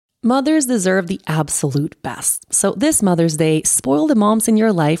Mothers deserve the absolute best. So this Mother's Day, spoil the moms in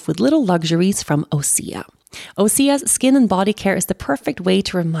your life with little luxuries from Osea. Osea's skin and body care is the perfect way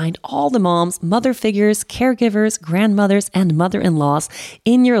to remind all the moms, mother figures, caregivers, grandmothers, and mother-in-laws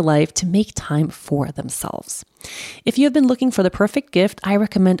in your life to make time for themselves. If you have been looking for the perfect gift, I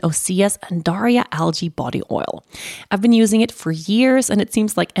recommend Osea's Undaria Algae Body Oil. I've been using it for years, and it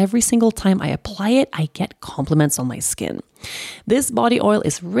seems like every single time I apply it, I get compliments on my skin. This body oil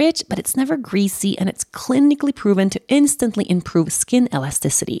is rich, but it's never greasy, and it's clinically proven to instantly improve skin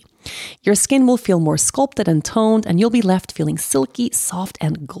elasticity. Your skin will feel more sculpted and toned, and you'll be left feeling silky, soft,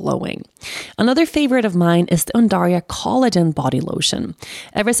 and glowing. Another favorite of mine is the Undaria Collagen Body Lotion.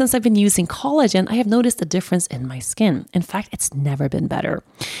 Ever since I've been using collagen, I have noticed a difference in my skin. In fact, it's never been better.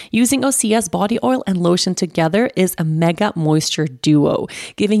 Using Osea's body oil and lotion together is a mega moisture duo,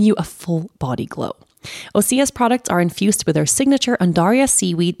 giving you a full body glow. Osea's products are infused with their signature Undaria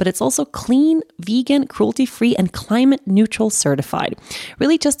seaweed, but it's also clean, vegan, cruelty-free, and climate-neutral certified.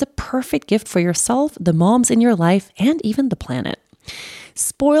 Really just the perfect gift for yourself, the moms in your life, and even the planet.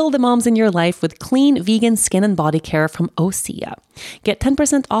 Spoil the moms in your life with clean, vegan skin and body care from Osea. Get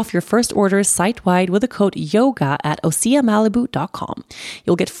 10% off your first orders site-wide with the code YOGA at OseaMalibu.com.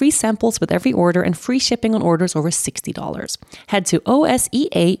 You'll get free samples with every order and free shipping on orders over $60. Head to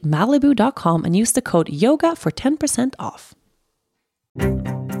OSEAMalibu.com and use the code YOGA for 10% off.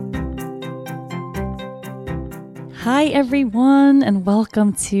 Hi everyone, and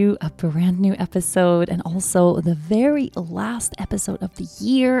welcome to a brand new episode and also the very last episode of the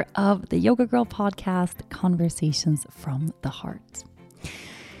year of the Yoga Girl podcast, Conversations from the Heart.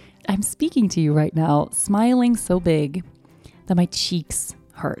 I'm speaking to you right now, smiling so big that my cheeks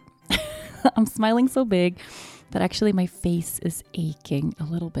hurt. I'm smiling so big that actually my face is aching a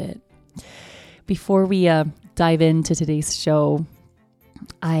little bit. Before we dive into today's show,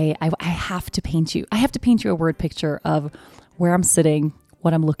 I have to paint you. I have to paint you a word picture of where I'm sitting,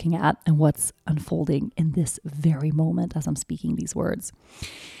 what I'm looking at, and what's unfolding in this very moment as I'm speaking these words.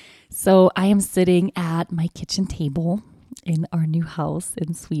 So I am sitting at my kitchen table in our new house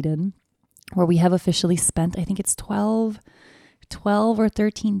in Sweden, where we have officially spent, I think it's 12 or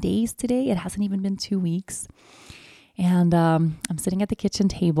 13 days today. It hasn't even been 2 weeks. And I'm sitting at the kitchen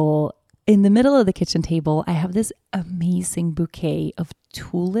table. In the middle of the kitchen table, I have this amazing bouquet of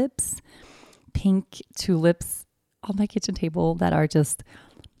tulips, pink tulips on my kitchen table that are just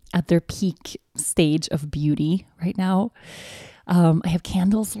at their peak stage of beauty right now. I have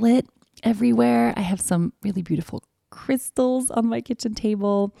candles lit everywhere. I have some really beautiful crystals on my kitchen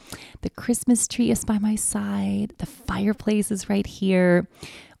table. The Christmas tree is by my side. The fireplace is right here.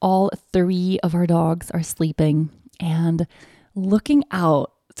 All 3 of our dogs are sleeping, and looking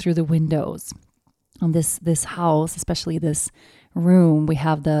out through the windows on this house, especially this room. We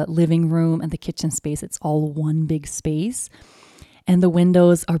have the living room and the kitchen space. It's all one big space. And the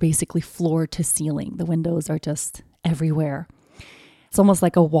windows are basically floor to ceiling. The windows are just everywhere. It's almost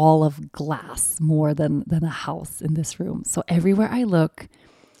like a wall of glass more than a house in this room. So everywhere I look,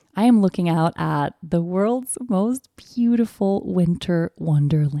 I am looking out at the world's most beautiful winter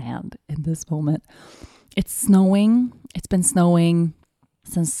wonderland in this moment. It's snowing. It's been snowing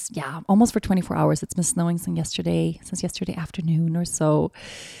since, almost for 24 hours. It's been snowing since yesterday afternoon or so.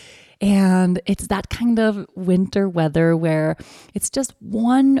 And it's that kind of winter weather where it's just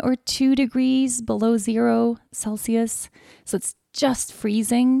 1 or 2 degrees below 0 Celsius. So it's just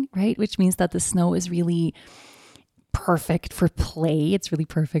freezing, right? Which means that the snow is really perfect for play. It's really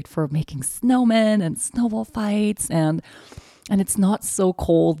perfect for making snowmen and snowball fights. And it's not so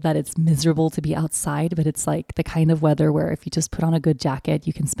cold that it's miserable to be outside, but it's like the kind of weather where if you just put on a good jacket,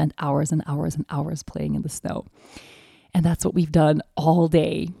 you can spend hours and hours and hours playing in the snow. And that's what we've done all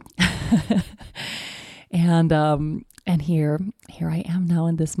day. And here I am now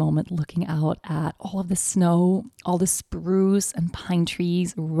in this moment looking out at all of the snow, all the spruce and pine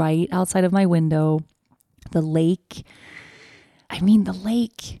trees right outside of my window. The lake.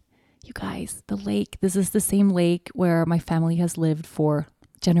 You guys, the lake. This is the same lake where my family has lived for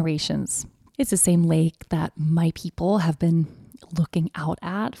generations. It's the same lake that my people have been looking out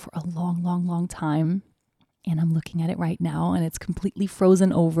at for a long, long, long time. And I'm looking at it right now, and it's completely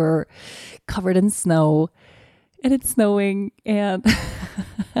frozen over, covered in snow, and it's snowing, and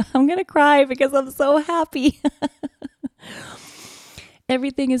I'm going to cry because I'm so happy.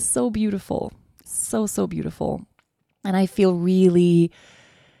 Everything is so beautiful, so beautiful. And I feel really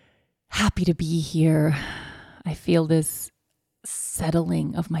happy to be here. I feel this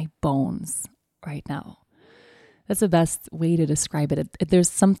settling of my bones right now. That's the best way to describe it.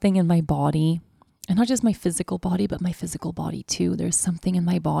 There's something in my body And not just my physical body, but my physical body too. There's something in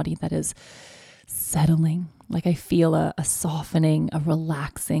my body that is settling. Like I feel a softening, a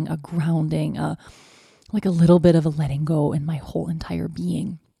relaxing, a grounding, like a little bit of a letting go in my whole entire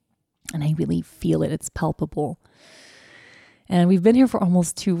being. And I really feel it. It's palpable. And we've been here for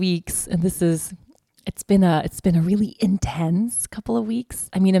almost 2 weeks. And it's been a really intense couple of weeks.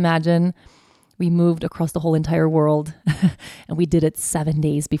 I mean, imagine we moved across the whole entire world and we did it 7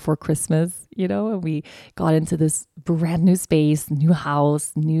 days before Christmas, and we got into this brand new space, new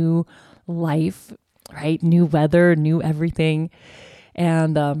house, new life, right? New weather, new everything.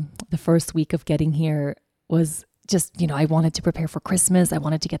 And the first week of getting here was just, I wanted to prepare for Christmas. I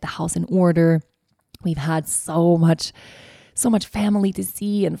wanted to get the house in order. We've had so much family to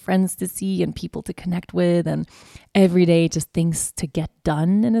see and friends to see and people to connect with, and every day just things to get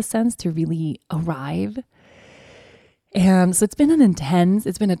done in a sense, to really arrive. And so it's been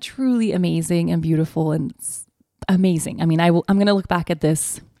it's been a truly amazing and beautiful and amazing. I mean, I'm going to look back at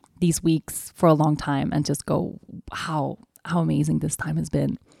these weeks for a long time and just go, how amazing this time has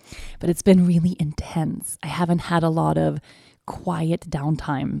been. But it's been really intense. I haven't had a lot of quiet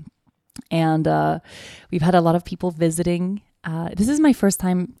downtime. And we've had a lot of people visiting. This is my first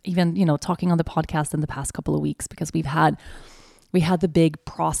time even, talking on the podcast in the past couple of weeks, because we had the big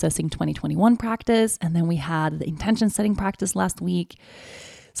processing 2021 practice, and then we had the intention setting practice last week.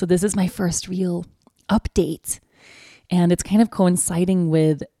 So this is my first real update. And it's kind of coinciding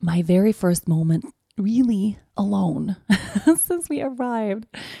with my very first moment really alone since we arrived.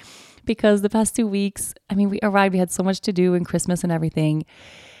 Because the past 2 weeks, we arrived, we had so much to do in Christmas and everything.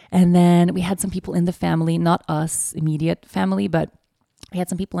 And then we had some people in the family, not us, immediate family, but we had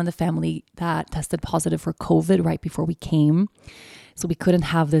some people in the family that tested positive for COVID right before we came. So we couldn't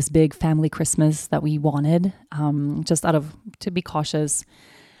have this big family Christmas that we wanted. To be cautious,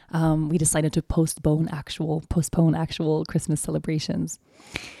 we decided to postpone actual Christmas celebrations.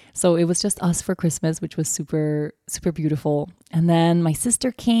 So it was just us for Christmas, which was super, super beautiful. And then my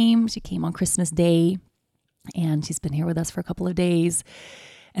sister came. She came on Christmas Day, and she's been here with us for a couple of days.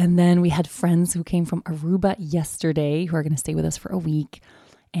 And then we had friends who came from Aruba yesterday who are going to stay with us for a week.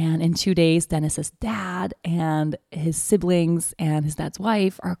 And in 2 days, Dennis's dad and his siblings and his dad's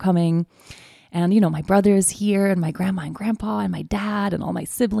wife are coming. And, my brother is here, and my grandma and grandpa and my dad and all my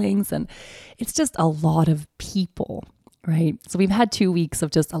siblings. And it's just a lot of people, right? So we've had 2 weeks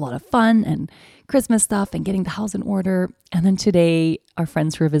of just a lot of fun and Christmas stuff and getting the house in order. And then today, our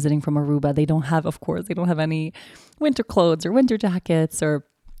friends who are visiting from Aruba, they don't have any winter clothes or winter jackets,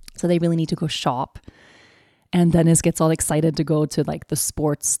 so they really need to go shop. And Dennis gets all excited to go to like the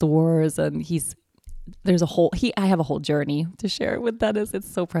sports stores, and I have a whole journey to share with Dennis.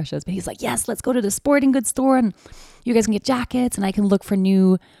 It's so precious. But he's like, yes, let's go to the sporting goods store and you guys can get jackets and I can look for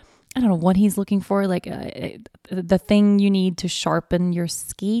new, I don't know what he's looking for, like the thing you need to sharpen your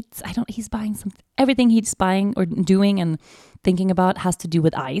skates. He's buying everything he's buying or doing and thinking about has to do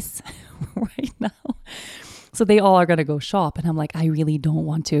with ice right now. So they all are going to go shop. And I'm like, I really don't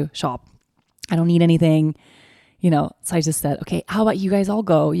want to shop. I don't need anything, So I just said, okay, how about you guys all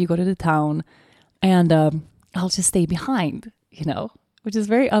go? You go to the town and I'll just stay behind, which is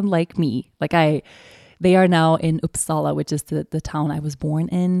very unlike me. Like they are now in Uppsala, which is the town I was born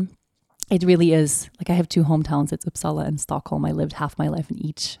in. It really is, like I have 2 hometowns. It's Uppsala and Stockholm. I lived half my life in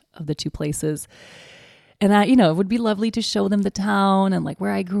each of the 2 places. And it would be lovely to show them the town and like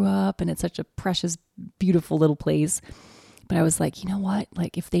where I grew up. And it's such a precious, beautiful little place. But I was like, you know what?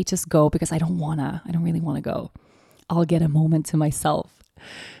 Like if they just go, because I don't really want to go, I'll get a moment to myself.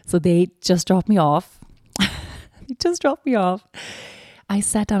 So they just dropped me off. I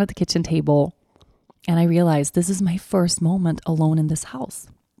sat down at the kitchen table and I realized this is my first moment alone in this house.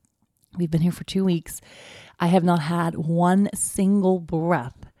 We've been here for 2 weeks. I have not had one single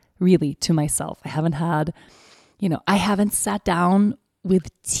breath really to myself. I haven't had, I haven't sat down with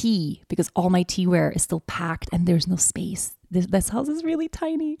tea because all my teaware is still packed and there's no space. This house is really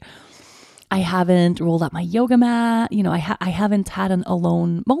tiny. I haven't rolled out my yoga mat. I haven't had an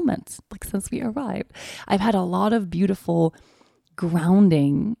alone moment like since we arrived. I've had a lot of beautiful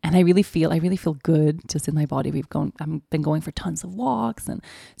grounding and I really feel good just in my body. I've been going for tons of walks and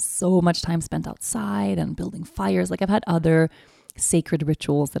so much time spent outside and building fires. Like I've had other sacred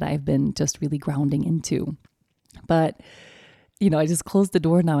rituals that I've been just really grounding into. But, I just closed the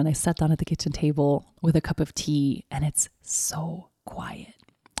door now and I sat down at the kitchen table with a cup of tea and it's so quiet.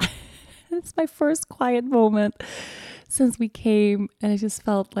 It's my first quiet moment since we came. And I just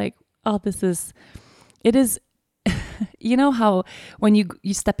felt like, it is, how when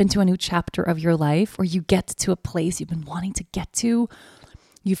you step into a new chapter of your life or you get to a place you've been wanting to get to,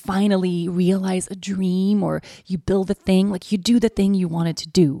 you finally realize a dream, or you build a thing, like you do the thing you wanted to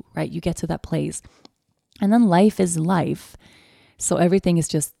do, right? You get to that place. And then life is life. So everything is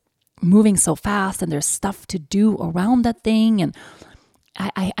just moving so fast, and there's stuff to do around that thing. And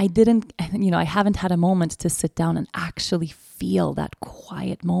I haven't had a moment to sit down and actually feel that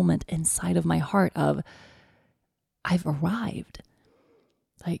quiet moment inside of my heart of, I've arrived.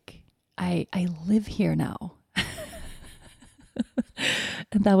 Like I live here now.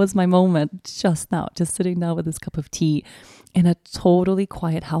 And that was my moment just now, just sitting down with this cup of tea in a totally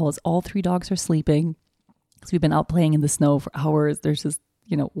quiet house. All 3 dogs are sleeping. So we've been out playing in the snow for hours. There's just,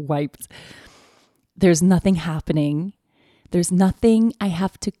 wiped. There's nothing happening. There's nothing I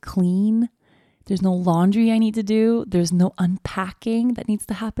have to clean. There's no laundry I need to do. There's no unpacking that needs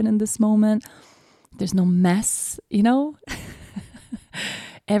to happen in this moment. There's no mess,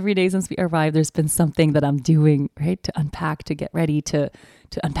 Every day since we arrived, there's been something that I'm doing, right? To unpack, to get ready, to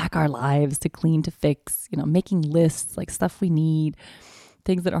unpack our lives, to clean, to fix, making lists, like stuff we need,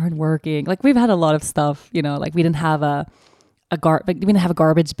 things that aren't working. Like we've had a lot of stuff, like we didn't have a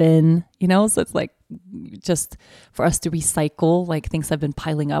garbage bin, so it's like just for us to recycle, like things have been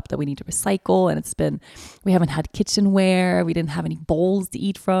piling up that we need to recycle. And we haven't had kitchenware. We didn't have any bowls to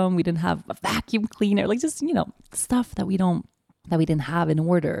eat from. We didn't have a vacuum cleaner, like just, stuff that we didn't have in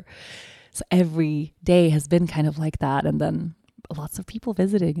order. So every day has been kind of like that. And then lots of people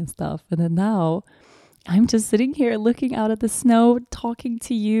visiting and stuff. And then now I'm just sitting here looking out at the snow, talking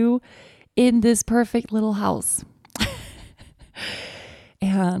to you in this perfect little house.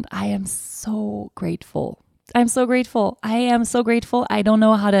 And I am so grateful. I'm so grateful. I am so grateful. I don't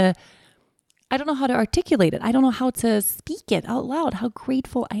know how to articulate it. I don't know how to speak it out loud, how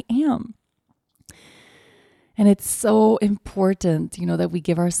grateful I am. And it's so important, that we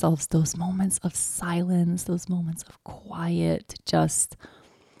give ourselves those moments of silence, those moments of quiet, to just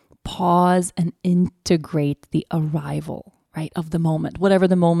pause and integrate the arrival, right, of the moment, whatever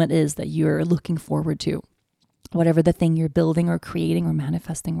the moment is that you're looking forward to, whatever the thing you're building or creating or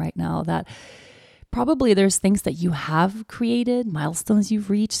manifesting right now. That probably there's things that you have created, milestones you've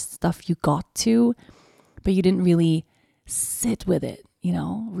reached, stuff you got to, but you didn't really sit with it.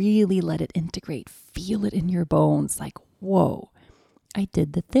 Really let it integrate, feel it in your bones, like, whoa, I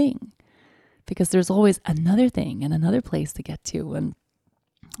did the thing. Because there's always another thing and another place to get to. And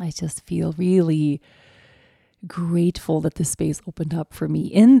I just feel really grateful that this space opened up for me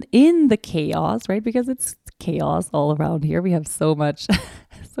in the chaos, right? Because it's chaos all around here. We have so much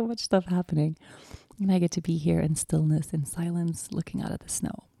stuff happening. And I get to be here in stillness, in silence, looking out at the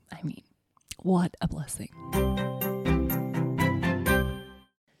snow. I mean, what a blessing.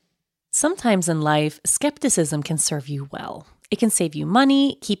 Sometimes in life, skepticism can serve you well. It can save you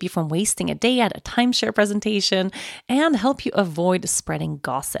money, keep you from wasting a day at a timeshare presentation, and help you avoid spreading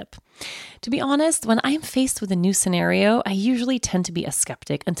gossip. To be honest, when I'm faced with a new scenario, I usually tend to be a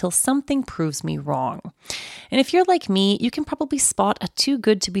skeptic until something proves me wrong. And if you're like me, you can probably spot a too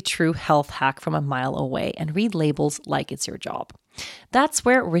good to be true health hack from a mile away and read labels like it's your job. That's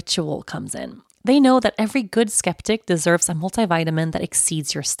where Ritual comes in. They know that every good skeptic deserves a multivitamin that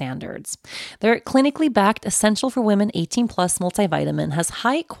exceeds your standards. Their clinically backed Essential for Women 18 Plus multivitamin has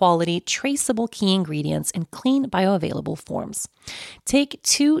high quality, traceable key ingredients in clean, bioavailable forms. Take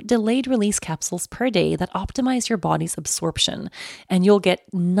 2 delayed release capsules per day that optimize your body's absorption, and you'll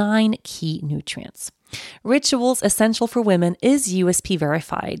get 9 key nutrients. Ritual's Essential for Women is USP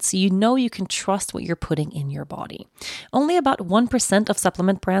verified, so you can trust what you're putting in your body. Only about 1% of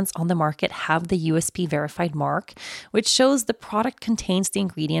supplement brands on the market have the USP verified mark, which shows the product contains the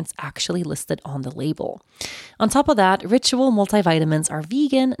ingredients actually listed on the label. On top of that, Ritual multivitamins are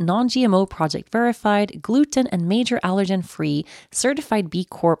vegan, non-GMO project verified, gluten and major allergen free, certified B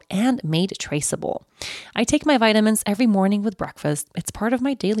Corp, and made traceable. I take my vitamins every morning with breakfast. It's part of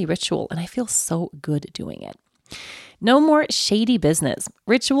my daily ritual, and I feel so good doing it. No more shady business.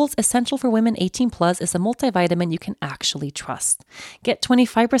 Ritual's Essential for Women 18 Plus is a multivitamin you can actually trust. Get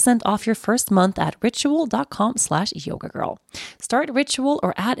 25% off your first month at ritual.com/yogagirl. Start Ritual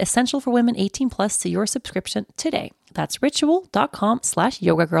or add Essential for Women 18 Plus to your subscription today. That's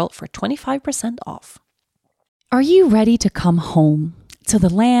ritual.com/yogagirl for 25% off. Are you ready to come home? To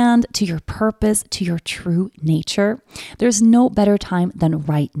the land, to your purpose, to your true nature? There's no better time than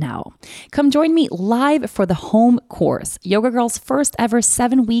right now. Come join me live for the Home Course, Yoga Girl's first ever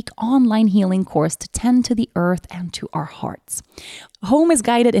 7-week online healing course to tend to the earth and to our hearts. Home is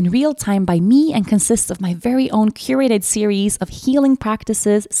guided in real time by me and consists of my very own curated series of healing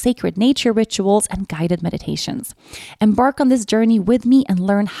practices, sacred nature rituals, and guided meditations. Embark on this journey with me and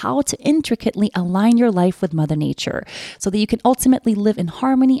learn how to intricately align your life with Mother Nature so that you can ultimately live in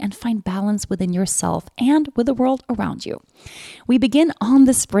harmony and find balance within yourself and with the world around you. We begin on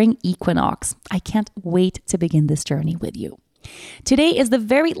the spring equinox. I can't wait to begin this journey with you. Today is the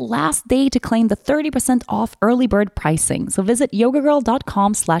very last day to claim the 30% off early bird pricing. So visit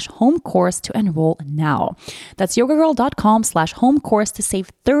yogagirl.com/home course to enroll now. That's yogagirl.com/home course to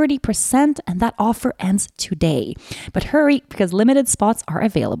save 30%, and that offer ends today. But hurry, because limited spots are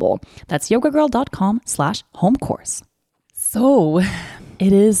available. That's yogagirl.com/home course. So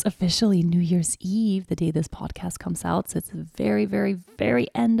it is officially New Year's Eve, the day this podcast comes out. So it's the very, very, very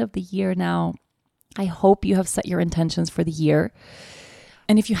end of the year now. I hope you have set your intentions for the year.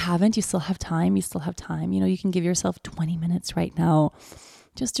 And if you haven't, you still have time. You can give yourself 20 minutes right now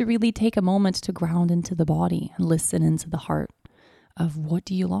just to really take a moment to ground into the body and listen into the heart of what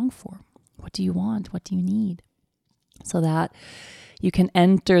do you long for? What do you want? What do you need? So that you can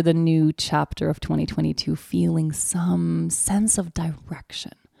enter the new chapter of 2022 feeling some sense of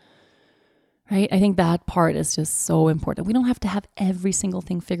direction. Right? I think that part is just so important. We don't have to have every single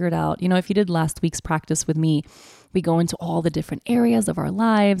thing figured out. If you did last week's practice with me, we go into all the different areas of our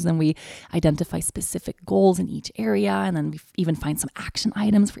lives and we identify specific goals in each area. And then we even find some action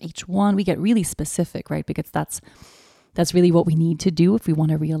items for each one. We get really specific, right? Because that's really what we need to do if we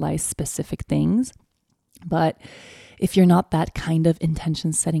want to realize specific things. But if you're not that kind of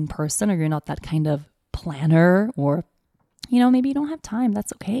intention setting person, or you're not that kind of planner, or, maybe you don't have time,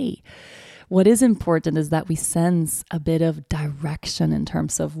 that's okay. What is important is that we sense a bit of direction in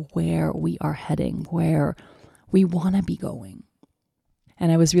terms of where we are heading, where we want to be going.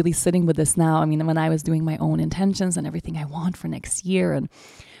 And I was really sitting with this now. When I was doing my own intentions and everything I want for next year and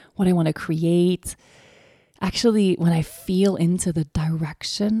what I want to create, actually, when I feel into the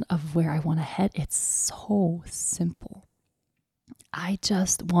direction of where I want to head, it's so simple. I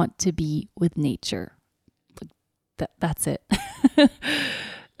just want to be with nature. That's it.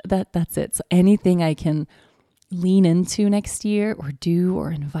 That's it. So anything I can lean into next year or do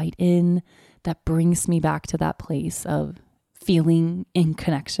or invite in that brings me back to that place of feeling in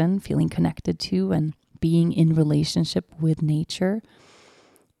connection, feeling connected to, and being in relationship with nature.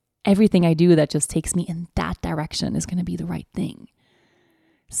 Everything I do that just takes me in that direction is going to be the right thing.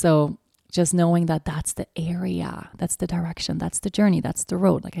 So just knowing that that's the area, that's the direction, that's the journey, that's the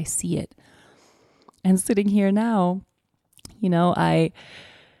road, like I see it. And sitting here now,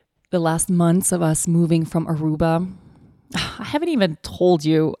 the last months of us moving from Aruba, I haven't even told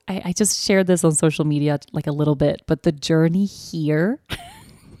you, I just shared this on social media like a little bit, but the journey here,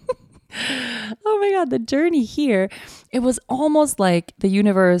 oh my God, the journey here, it was almost like the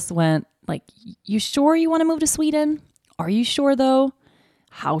universe went like, you sure you want to move to Sweden? Are you sure though?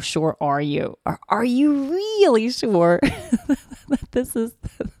 How sure are you? Are you really sure that this is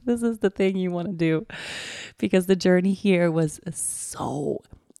the thing you want to do? Because the journey here was so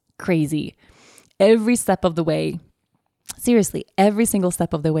crazy. Every step of the way, seriously, every single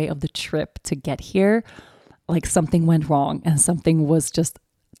step of the way of the trip to get here, like something went wrong and something was just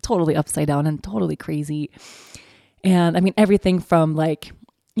totally upside down and totally crazy. And everything from it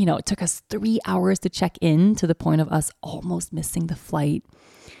took us 3 hours to check in to the point of us almost missing the flight.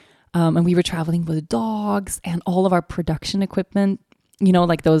 And we were traveling with dogs and all of our production equipment,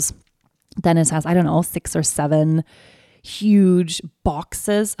 like those, Dennis has, 6 or 7 huge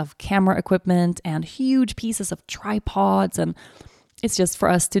boxes of camera equipment and huge pieces of tripods. And it's just for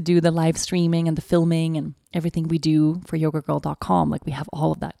us to do the live streaming and the filming and everything we do for yogagirl.com. Like we have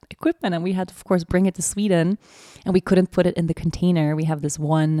all of that equipment and we had to, of course, bring it to Sweden and we couldn't put it in the container. We have this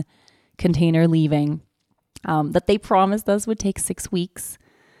one container leaving that they promised us would take 6 weeks.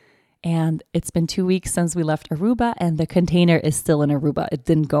 And it's been 2 weeks since we left Aruba and the container is still in Aruba. It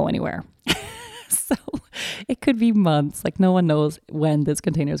didn't go anywhere. So it could be months. Like no one knows when this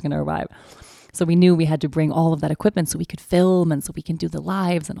container is going to arrive. So we knew we had to bring all of that equipment so we could film and so we can do the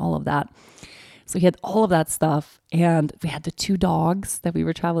lives and all of that. So we had all of that stuff. And we had the 2 dogs that we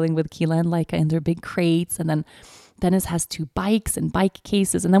were traveling with, Keela and Laika, in their big crates. And then Dennis has 2 bikes and bike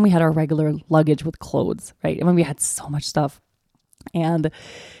cases. And then we had our regular luggage with clothes, right? We had so much stuff. And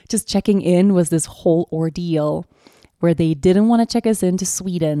just checking in was this whole ordeal where they didn't want to check us into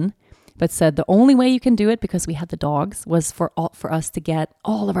Sweden, but said the only way you can do it, because we had the dogs, was for us to get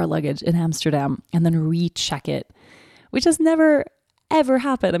all of our luggage in Amsterdam and then recheck it, which has never ever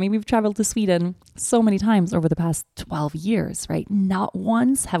happen. I mean, we've traveled to Sweden so many times over the past 12 years, right? Not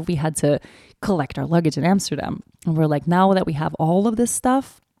once have we had to collect our luggage in Amsterdam. And we're like, now that we have all of this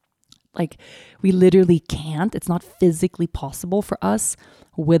stuff, like we literally can't, it's not physically possible for us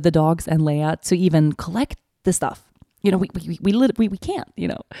with the dogs and Leia to even collect the stuff. You know, we can't, you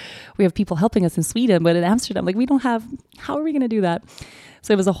know, we have people helping us in Sweden, but in Amsterdam, like we don't have, how are we going to do that?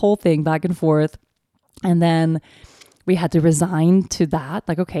 So it was a whole thing back and forth. And then we had to resign to that.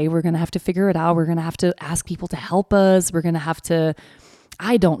 Like, okay, we're going to have to figure it out. We're going to have to ask people to help us. We're going to have to,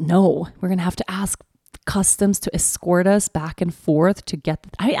 I don't know. We're going to have to ask customs to escort us back and forth to get,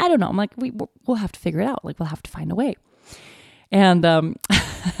 I don't know. I'm like, we'll have to figure it out. Like, we'll have to find a way. And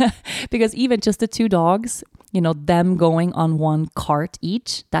because even just the 2 dogs, you know, them going on one cart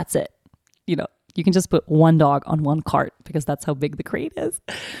each, that's it. You know, you can just put 1 dog on 1 cart because that's how big the crate is.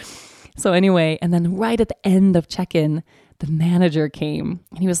 So anyway, and then right at the end of check-in, the manager came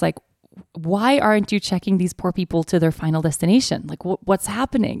and he was like, why aren't you checking these poor people to their final destination? Like, what's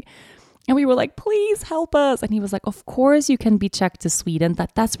happening? And we were like, please help us. And he was like, of course you can be checked to Sweden.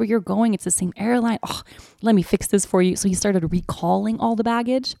 That's where you're going. It's the same airline. Oh, let me fix this for you. So he started recalling all the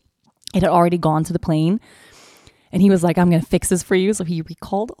baggage. It had already gone to the plane. And he was like, I'm going to fix this for you. So he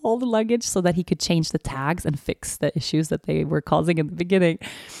recalled all the luggage so that he could change the tags and fix the issues that they were causing in the beginning.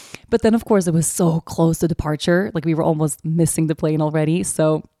 But then, of course, it was so close to departure. Like we were almost missing the plane already.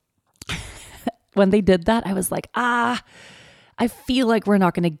 So when they did that, I was like, I feel like we're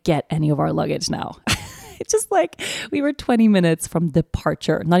not going to get any of our luggage now. It's just like we were 20 minutes from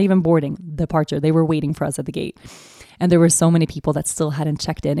departure, not even boarding, departure. They were waiting for us at the gate. And there were so many people that still hadn't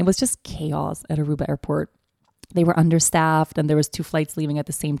checked in. It was just chaos at Aruba Airport. They were understaffed and there was 2 flights leaving at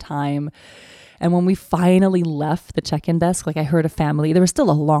the same time. And when we finally left the check-in desk, like I heard a family, there was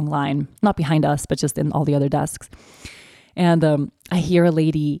still a long line, not behind us, but just in all the other desks. And I hear a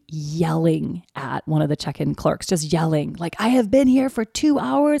lady yelling at one of the check-in clerks, just yelling, like, I have been here for 2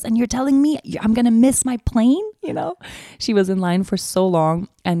 hours and you're telling me I'm going to miss my plane, you know? She was in line for so long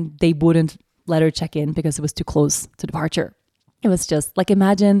and they wouldn't let her check in because it was too close to departure. It was just like,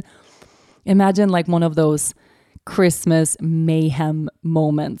 imagine like one of those Christmas mayhem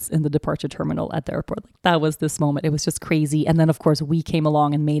moments in the departure terminal at the airport. Like that was this moment. It was just crazy. And then of course we came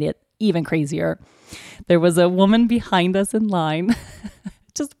along and made it even crazier. There was a woman behind us in line,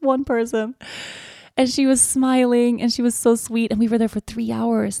 just one person. And she was smiling and she was so sweet. And we were there for 3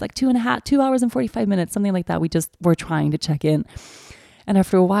 hours, like 2 hours and 45 minutes, something like that. We just were trying to check in. And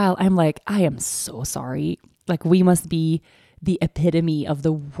after a while, I'm like, I am so sorry. Like we must be the epitome of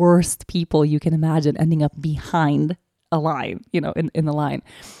the worst people you can imagine ending up behind a line, you know, in the line.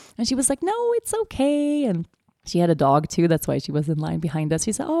 And she was like, no, it's okay. And she had a dog too. That's why she was in line behind us.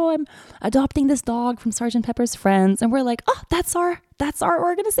 She said, oh, I'm adopting this dog from Sgt. Pepper's Friends. And we're like, oh, that's our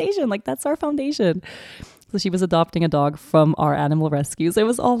organization. Like that's our foundation. So she was adopting a dog from our animal rescue. So it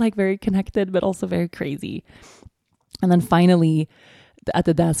was all like very connected, but also very crazy. And then finally, at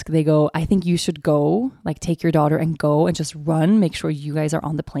the desk, they go, I think you should go, like take your daughter and go and just run. Make sure you guys are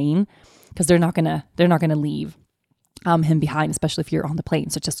on the plane because they're not gonna leave him behind, especially if you're on the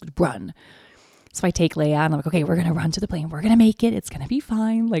plane. So just run. So I take Leia and I'm like, okay, we're gonna run to the plane. We're gonna make it. It's gonna be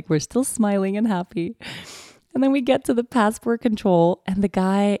fine. Like we're still smiling and happy. And then we get to the passport control and the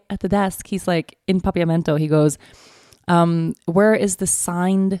guy at the desk, he's like in Papiamento. He goes, where is the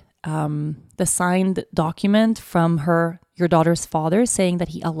signed document from your daughter's father saying that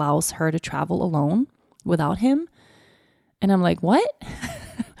he allows her to travel alone without him? And I'm like, what?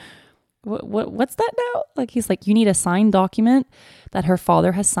 What's that now? Like, he's like, you need a signed document that her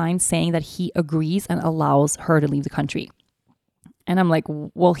father has signed saying that he agrees and allows her to leave the country. And I'm like,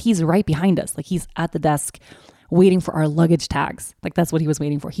 well, he's right behind us. Like he's at the desk waiting for our luggage tags. Like that's what he was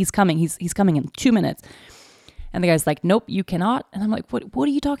waiting for. He's coming. He's coming in 2 minutes. And the guy's like, nope, you cannot. And I'm like, what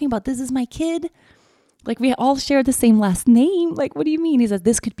are you talking about? This is my kid. Like we all share the same last name. Like, what do you mean? He says,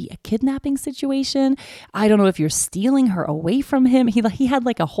 this could be a kidnapping situation. I don't know if you're stealing her away from him. He had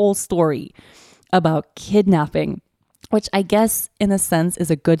like a whole story about kidnapping, which I guess in a sense is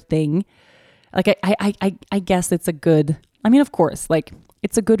a good thing. Like, I guess it's a good, I mean, of course, like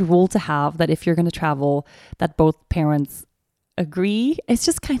it's a good rule to have that if you're going to travel, that both parents agree. It's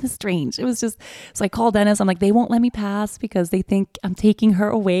just kind of strange. It was just, so I called Dennis. I'm like, they won't let me pass because they think I'm taking her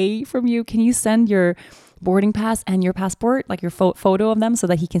away from you. Can you send your boarding pass and your passport, like your photo of them so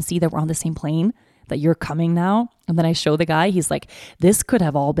that he can see that we're on the same plane, that you're coming now? And then I show the guy, he's like, this could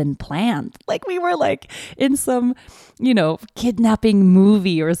have all been planned. Like we were like in some, kidnapping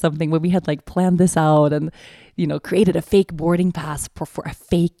movie or something where we had like planned this out and, created a fake boarding pass for a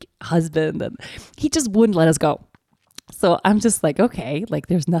fake husband. And he just wouldn't let us go. So I'm just like, okay, like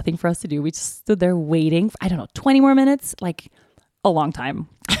there's nothing for us to do. We just stood there waiting, I don't know, 20 more minutes, like a long time.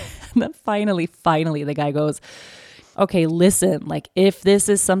 And then finally, the guy goes, okay, listen, like if this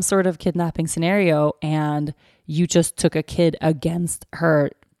is some sort of kidnapping scenario and you just took a kid against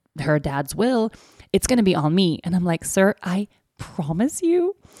her dad's will, it's going to be on me. And I'm like, sir, I promise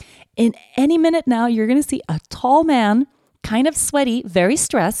you, in any minute now, you're going to see a tall man, kind of sweaty, very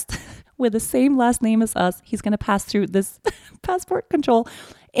stressed, with the same last name as us. He's going to pass through this passport control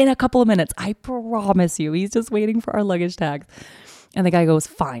in a couple of minutes. I promise you. He's just waiting for our luggage tags. And the guy goes,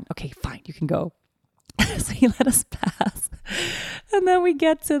 fine. Okay, fine. You can go. So he let us pass. And then we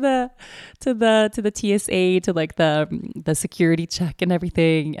get to the TSA, to like the security check and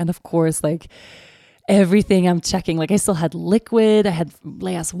everything. And of course, like everything I'm checking, like I still had liquid. I had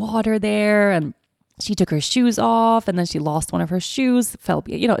Leia's water there, and she took her shoes off, and then she lost one of her shoes, fell,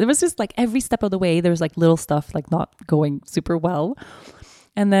 it was just like every step of the way, there was like little stuff like not going super well.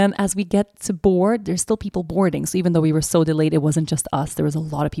 And then as we get to board, there's still people boarding. So even though we were so delayed, it wasn't just us. There was a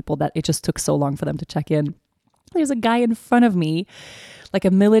lot of people that it just took so long for them to check in. There's a guy in front of me, like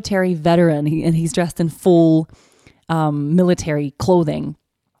a military veteran, and he's dressed in full military clothing.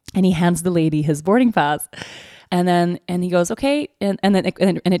 And he hands the lady his boarding pass. And he goes, okay. And then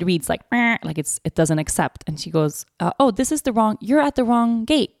it reads like it doesn't accept. And she goes, oh, you're at the wrong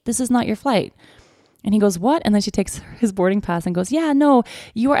gate. This is not your flight. And he goes, what? And then she takes his boarding pass and goes, yeah, no,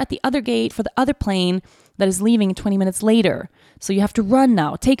 you are at the other gate for the other plane that is leaving 20 minutes later. So you have to run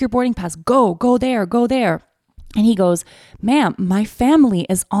now. Take your boarding pass. Go there. And he goes, ma'am, my family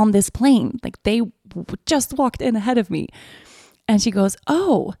is on this plane. Like they just walked in ahead of me. And she goes,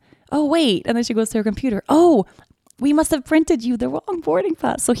 oh, wait. And then she goes to her computer. Oh, we must have printed you the wrong boarding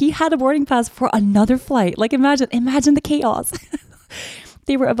pass. So he had a boarding pass for another flight. Like imagine the chaos.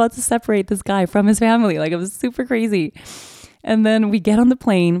 They were about to separate this guy from his family. Like it was super crazy. And then we get on the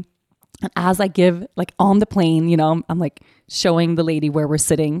plane. And as I give, like on the plane, I'm like showing the lady where we're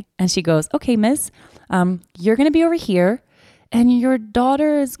sitting. And she goes, okay, miss, you're going to be over here. And your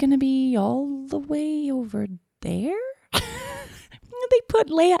daughter is going to be all the way over there. They put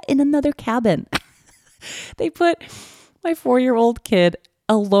Leia in another cabin. They put my 4-year-old kid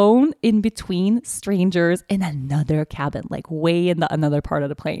alone in between strangers in another cabin, like way in another part of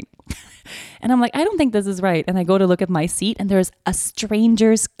the plane. And I'm like, I don't think this is right. And I go to look at my seat and there's a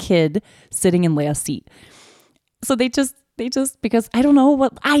stranger's kid sitting in Leia's seat. So they just, because I don't know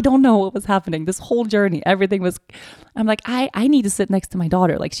what was happening. This whole journey, I'm like, I need to sit next to my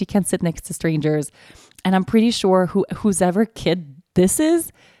daughter. Like she can't sit next to strangers. And I'm pretty sure whoever kid this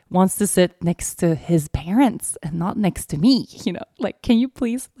is wants to sit next to his parents and not next to me, like, can you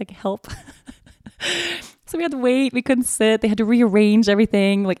please help? So we had to wait. We couldn't sit. They had to rearrange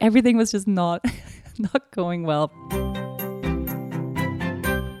everything. Like everything was just not going well.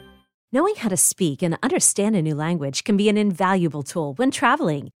 Knowing how to speak and understand a new language can be an invaluable tool when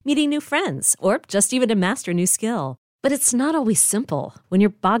traveling, meeting new friends, or just even to master a new skill. But it's not always simple when you're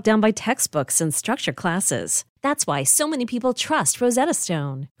bogged down by textbooks and structure classes. That's why so many people trust Rosetta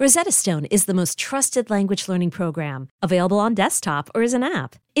Stone. Rosetta Stone is the most trusted language learning program, available on desktop or as an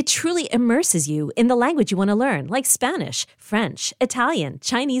app. It truly immerses you in the language you want to learn, like Spanish, French, Italian,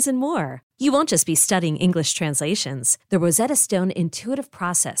 Chinese, and more. You won't just be studying English translations. The Rosetta Stone intuitive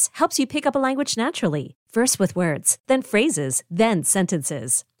process helps you pick up a language naturally, first with words, then phrases, then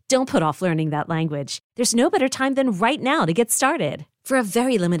sentences. Don't put off learning that language. There's no better time than right now to get started. For a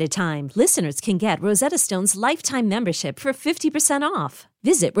very limited time, listeners can get Rosetta Stone's lifetime membership for 50% off.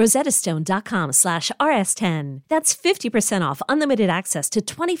 Visit rosettastone.com/rs10. That's 50% off unlimited access to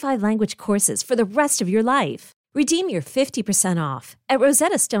 25 language courses for the rest of your life. Redeem your 50% off at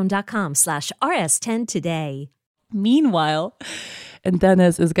rosettastone.com/rs10 today. Meanwhile, and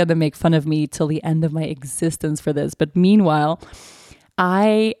Dennis is going to make fun of me till the end of my existence for this, but meanwhile,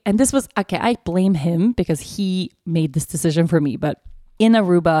 I blame him because he made this decision for me. But in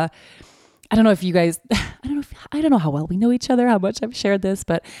Aruba, I don't know if you guys, I don't know how well we know each other, how much I've shared this,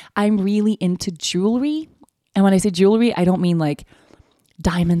 but I'm really into jewelry. And when I say jewelry, I don't mean like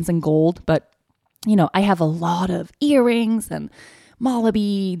diamonds and gold, but I have a lot of earrings and mala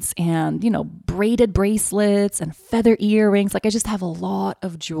beads and, braided bracelets and feather earrings. Like I just have a lot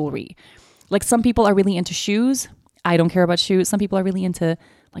of jewelry. Like some people are really into shoes. I don't care about shoes. Some people are really into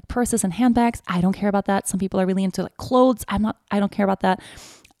like purses and handbags. I don't care about that. Some people are really into like clothes. I don't care about that.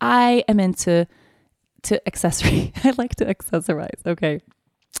 I am into accessory. I like to accessorize. Okay.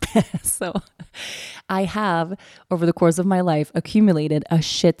 So I have, over the course of my life, accumulated a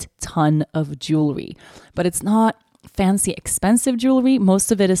shit ton of jewelry, but it's not fancy, expensive jewelry.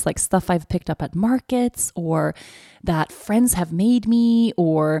 Most of it is like stuff I've picked up at markets or that friends have made me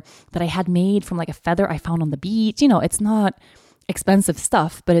or that I had made from like a feather I found on the beach. It's not expensive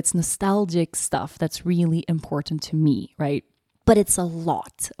stuff, but it's nostalgic stuff that's really important to me, right? But it's a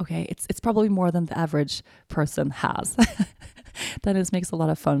lot, okay? It's probably more than the average person has. Dennis makes a lot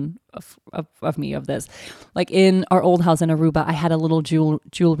of fun of me of this. Like in our old house in Aruba, I had a little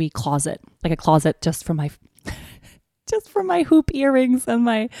jewelry closet, like a closet just for my hoop earrings and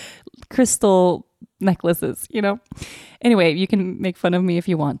my crystal necklaces, Anyway, you can make fun of me if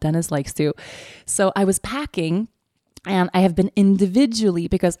you want. Dennis likes to. So I was packing and I have been individually,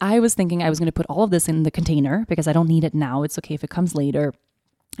 because I was thinking I was going to put all of this in the container because I don't need it now. It's okay if it comes later.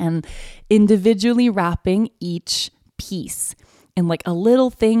 And individually wrapping each piece in like a little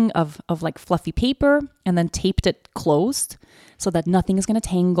thing of like fluffy paper and then taped it closed so that nothing is going to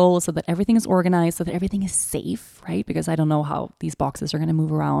tangle, so that everything is organized, so that everything is safe, right? Because I don't know how these boxes are going to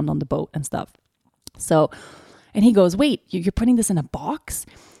move around on the boat and stuff. So, and he goes, wait, you're putting this in a box?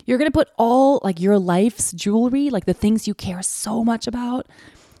 You're going to put all like your life's jewelry, like the things you care so much about.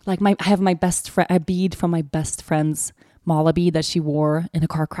 Like I have my best friend, a bead from my best friend's mala bead that she wore in a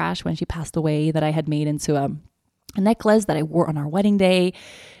car crash when she passed away that I had made into a necklace that I wore on our wedding day.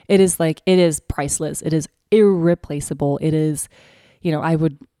 It is priceless. It is irreplaceable. It is, I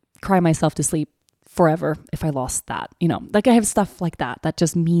would cry myself to sleep forever if I lost that, like I have stuff like that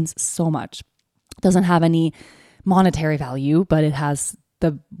just means so much. It doesn't have any monetary value, but it has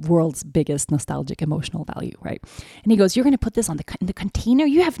the world's biggest nostalgic emotional value, right? And he goes, you're going to put this in the container?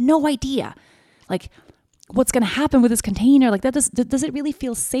 You have no idea. Like, what's going to happen with this container? Like, does it really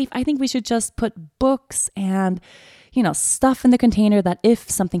feel safe? I think we should just put books and, stuff in the container that if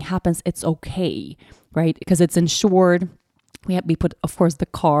something happens, it's okay, right? Because it's insured. We put, of course, the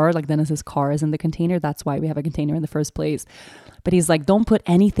car, like Dennis's car is in the container. That's why we have a container in the first place. But he's like, don't put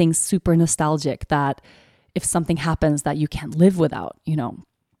anything super nostalgic that if something happens that you can't live without,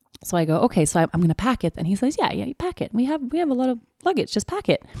 So I go, okay, so I'm going to pack it. And he says, yeah, you pack it. We have a lot of luggage. Just pack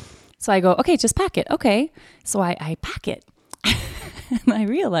it. So I go, okay, just pack it. Okay. So I pack it. And I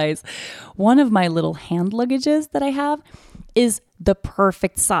realize one of my little hand luggages that I have is the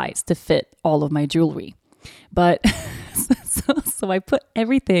perfect size to fit all of my jewelry. But so I put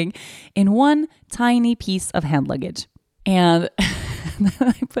everything in one tiny piece of hand luggage. And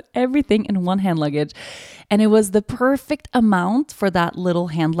I put everything in one hand luggage. And it was the perfect amount for that little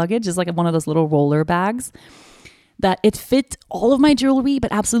hand luggage. It's like one of those little roller bags that it fit all of my jewelry,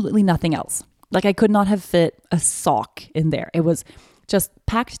 but absolutely nothing else. Like I could not have fit a sock in there. It was just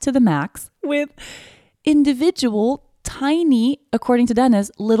packed to the max with individual, tiny, according to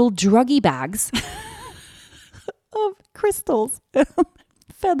Dennis, little druggie bags of crystals,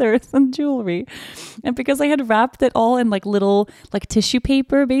 feathers and jewelry. And because I had wrapped it all in like little like tissue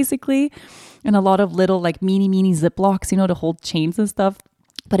paper basically, and a lot of little like mini Ziplocs, to hold chains and stuff,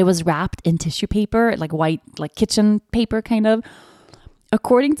 but it was wrapped in tissue paper, like white, like kitchen paper kind of.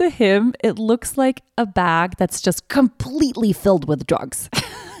 According to him, it looks like a bag that's just completely filled with drugs.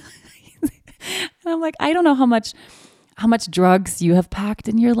 And I'm like, I don't know how much drugs you have packed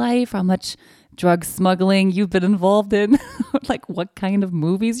in your life, how much drug smuggling you've been involved in, like what kind of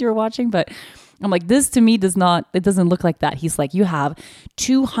movies you're watching. But I'm like, this to me it doesn't look like that. He's like, you have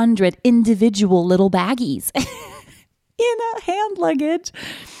 200 individual little baggies in a hand luggage.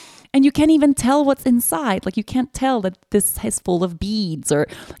 And you can't even tell what's inside. Like you can't tell that this is full of beads or,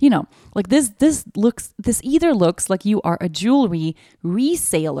 like this either looks like you are a jewelry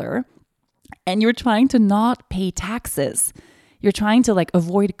reseller and you're trying to not pay taxes. You're trying to like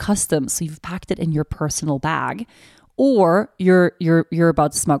avoid customs. So you've packed it in your personal bag, or you're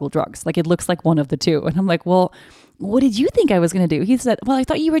about to smuggle drugs. Like it looks like one of the two. And I'm like, well, what did you think I was going to do? He said, well, I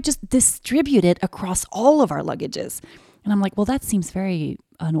thought you would just distribute it across all of our luggages. And I'm like, well, that seems very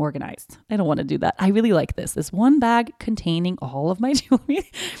unorganized. I don't want to do that. I really like this. This one bag containing all of my jewelry.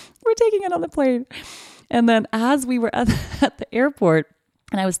 We're taking it on the plane. And then as we were at the airport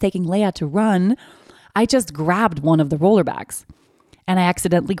and I was taking Leia to run, I just grabbed one of the roller bags and I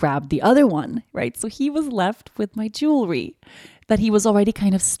accidentally grabbed the other one, right? So he was left with my jewelry that he was already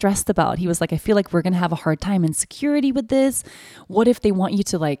kind of stressed about. He was like, I feel like we're going to have a hard time in security with this. What if they want you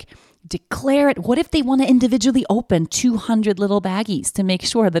to like declare it? What if they want to individually open 200 little baggies to make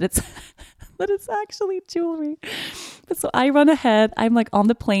sure that it's that it's actually jewelry? But so I run ahead. I'm like on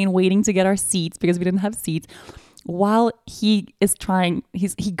the plane waiting to get our seats because we didn't have seats. While he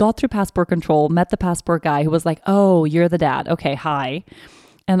got through passport control, met the passport guy who was like, oh, you're the dad. Okay, hi.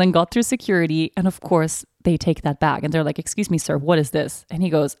 And then got through security. And of course, they take that bag and they're like, excuse me, sir, what is this? And he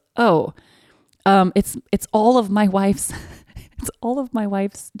goes, oh, It's all of my wife's it's all of my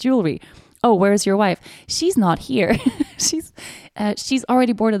wife's jewelry. Oh, where's your wife? She's not here. she's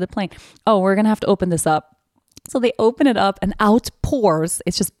already boarded the plane. Oh, we're gonna have to open this up. So they open it up and out pours.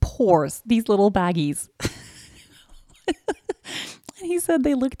 It's just pours these little baggies. And he said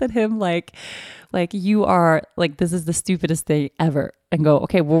they looked at him like you are like, this is the stupidest thing ever, and go,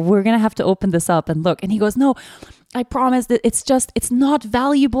 okay, well, we're gonna have to open this up and look. And he goes, no, I promise that it's not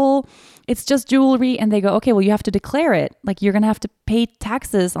valuable. It's just jewelry. And they go, okay, well, you have to declare it. Like, you're gonna have to pay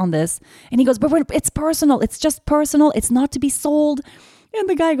taxes on this. And he goes, but it's personal. It's just personal. It's not to be sold. And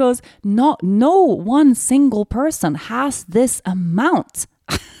the guy goes, no one single person has this amount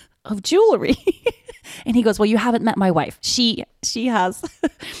of jewelry. And he goes, well, you haven't met my wife. She has.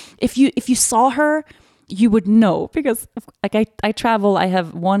 If you saw her, you would know, because like I travel, I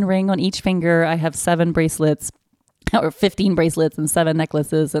have one ring on each finger. I have 7 bracelets or 15 bracelets and 7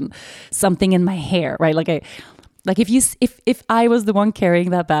 necklaces and something in my hair, right? If I was the one carrying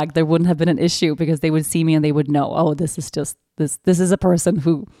that bag, there wouldn't have been an issue, because they would see me and they would know, oh, this is a person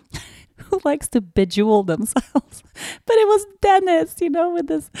who likes to bejewel themselves. But it was Dennis,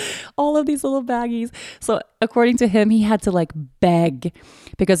 with all of these little baggies. So according to him, he had to like beg,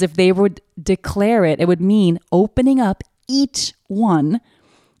 because if they would declare it, it would mean opening up each one,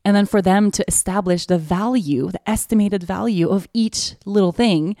 and then for them to establish the estimated value of each little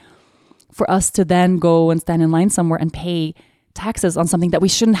thing, for us to then go and stand in line somewhere and pay taxes on something that we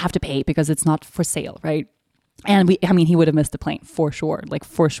shouldn't have to pay because it's not for sale, right? And he would have missed the plane for sure. Like,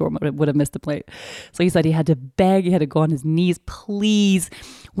 for sure would have missed the plane. So he said he had to beg, he had to go on his knees. Please,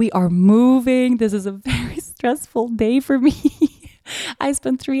 we are moving. This is a very stressful day for me. I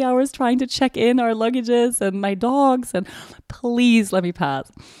spent 3 hours trying to check in our luggages and my dogs, and please let me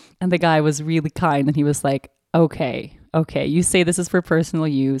pass. And the guy was really kind, and he was like, okay, you say this is for personal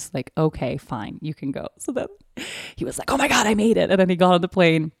use. Like, okay, fine, you can go. So then he was like, oh my God, I made it. And then he got on the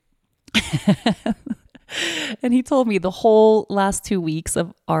plane. And he told me the whole last 2 weeks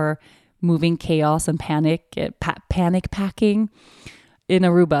of our moving chaos and panic packing in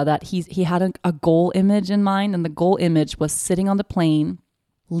Aruba, that he had a goal image in mind. And the goal image was sitting on the plane,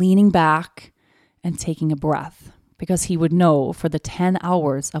 leaning back and taking a breath, because he would know for the 10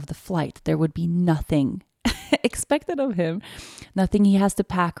 hours of the flight, there would be nothing expected of him, nothing he has to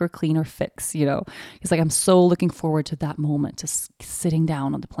pack or clean or fix. He's like, I'm so looking forward to that moment, just sitting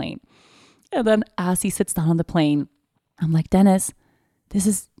down on the plane. And then as he sits down on the plane, I'm like, Dennis,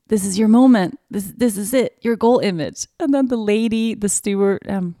 this is your moment. This is it, your goal image. And then the lady, the steward,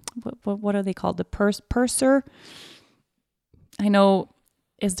 what are they called? The purser. I know,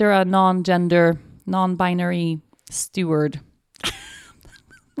 is there a non-gender, non-binary steward?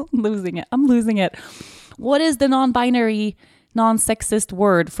 I'm losing it. What is the non-binary, non-sexist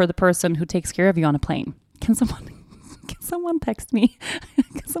word for the person who takes care of you on a plane? Can someone text me?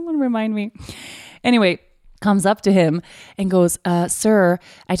 Can someone remind me? Anyway, comes up to him and goes, sir,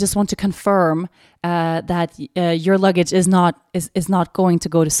 I just want to confirm that your luggage is not going to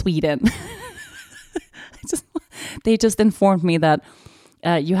go to Sweden. They just informed me that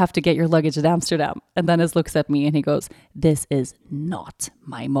you have to get your luggage at Amsterdam. And Dennis looks at me and he goes, this is not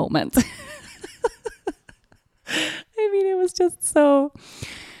my moment. It was just so,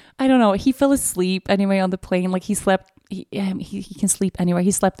 I don't know. He fell asleep anyway on the plane. Like, he slept, he can sleep anywhere.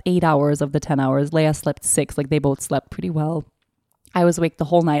 He slept 8 hours of the 10 hours. Leia slept 6. Like, they both slept pretty well. I was awake the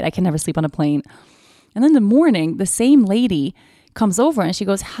whole night. I can never sleep on a plane. And then in the morning, the same lady comes over and she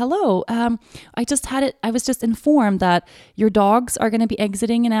goes, hello, I was just informed that your dogs are going to be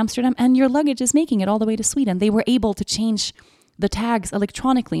exiting in Amsterdam and your luggage is making it all the way to Sweden. They were able to change the tags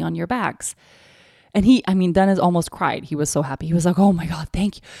electronically on your bags. And Dennis almost cried. He was so happy. He was like, oh my God,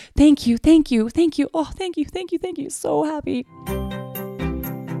 thank you. Oh, thank you. So happy.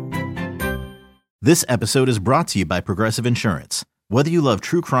 This episode is brought to you by Progressive Insurance. Whether you love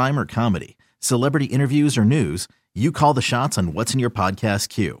true crime or comedy, celebrity interviews or news, you call the shots on what's in your podcast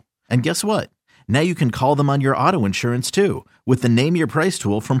queue. And guess what? Now you can call them on your auto insurance too, with the Name Your Price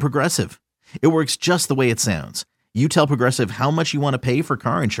tool from Progressive. It works just the way it sounds. You tell Progressive how much you want to pay for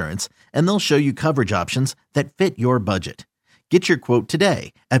car insurance, and they'll show you coverage options that fit your budget. Get your quote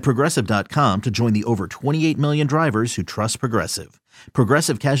today at Progressive.com to join the over 28 million drivers who trust Progressive.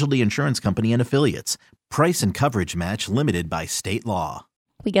 Progressive Casualty Insurance Company and Affiliates. Price and coverage match limited by state law.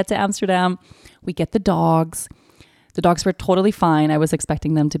 We get to Amsterdam. We get the dogs. The dogs were totally fine. I was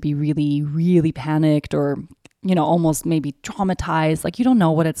expecting them to be really, really panicked or, almost maybe traumatized. Like, you don't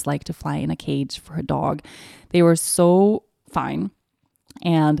know what it's like to fly in a cage for a dog. They were so fine.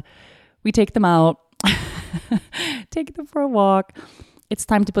 And we take them out, take them for a walk. it's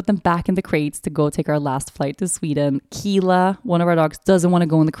time to put them back in the crates to go take our last flight to Sweden. Keela, one of our dogs, doesn't want to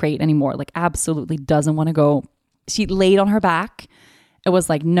go in the crate anymore. Like absolutely doesn't want to go. She laid on her back. It was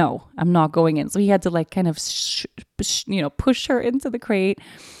like, no, I'm not going in. So he had to like kind of, push her into the crate.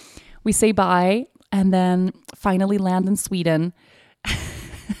 We say bye and then finally land in Sweden.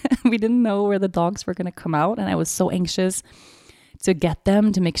 We didn't know where the dogs were going to come out. And I was so anxious to get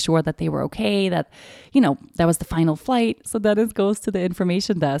them, to make sure that they were okay, that, that was the final flight. So then it goes to the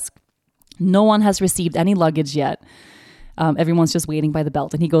information desk. No one has received any luggage yet. Everyone's just waiting by the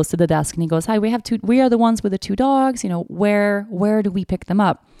belt. And he goes to the desk and he goes, hi, we are the ones with the 2 dogs. Where do we pick them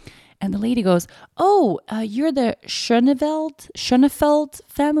up? And the lady goes, oh, you're the Schönefeld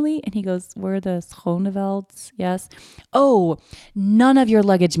family? And he goes, we're the Schonevelds, yes. Oh, none of your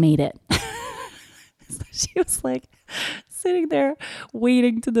luggage made it. So she was like sitting there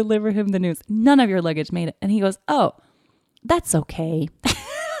waiting to deliver him the news. None of your luggage made it. And he goes, oh, that's okay.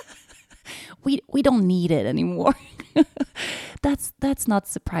 We don't need it anymore. That's not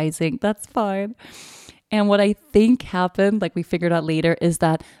surprising. That's fine. And what I think happened, like we figured out later, is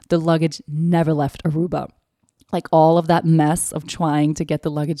that the luggage never left Aruba. Like all of that mess of trying to get the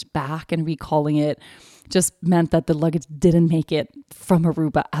luggage back and recalling it just meant that the luggage didn't make it from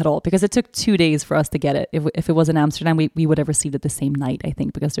Aruba at all, because it took 2 days for us to get it. If it was in Amsterdam, we would have received it the same night, I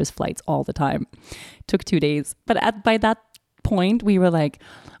think, because there's flights all the time. It took 2 days. But by that point, we were like,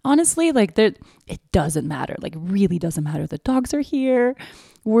 honestly, like it doesn't matter. Like really doesn't matter. The dogs are here.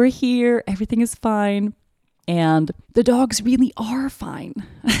 We're here. Everything is fine. And the dogs really are fine.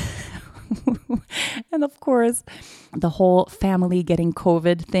 And of course, the whole family getting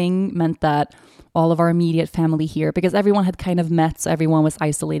COVID thing meant that all of our immediate family here, because everyone had kind of met, so everyone was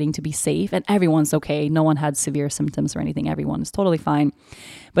isolating to be safe, and everyone's okay. No one had severe symptoms or anything. Everyone is totally fine.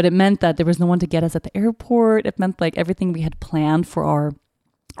 But it meant that there was no one to get us at the airport. It meant like everything we had planned for our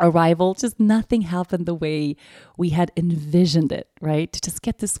arrival, just nothing happened the way we had envisioned it, right? To just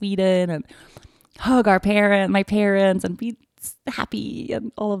get to Sweden and hug my parents and be happy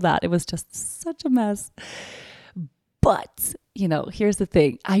and all of that. It was just such a mess. But, here's the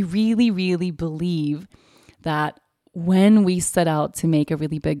thing. I really, really believe that when we set out to make a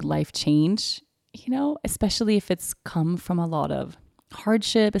really big life change, especially if it's come from a lot of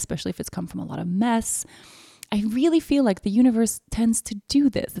hardship, especially if it's come from a lot of mess, I really feel like the universe tends to do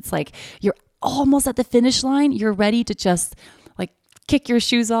this. It's like you're almost at the finish line. You're ready to just kick your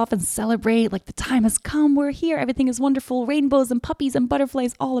shoes off and celebrate. Like the time has come. We're here. Everything is wonderful. Rainbows and puppies and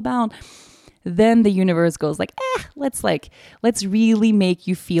butterflies all abound. Then the universe goes like, let's really make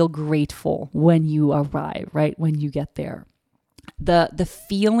you feel grateful when you arrive, right? When you get there. The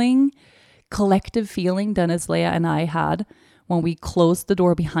feeling, collective feeling Dennis, Leia, and I had when we closed the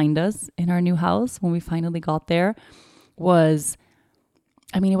door behind us in our new house, when we finally got there, was,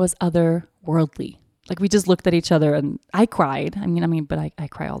 it was otherworldly. Like we just looked at each other and I cried. But I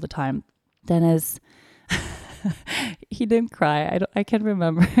cry all the time. Dennis, he didn't cry. I can't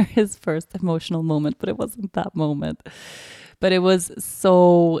remember his first emotional moment, but it wasn't that moment. But it was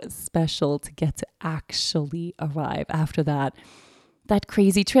so special to get to actually arrive after that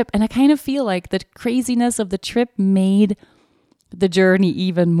crazy trip. And I kind of feel like the craziness of the trip made the journey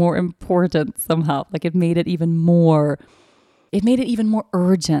even more important somehow. Like it made it even more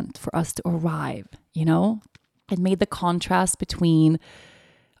urgent for us to arrive, It made the contrast between,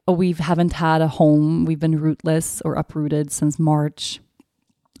 we haven't had a home, we've been rootless or uprooted since March,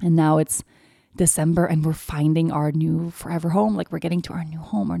 and now it's December and we're finding our new forever home, like we're getting to our new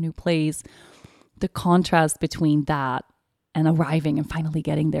home, our new place. The contrast between that and arriving and finally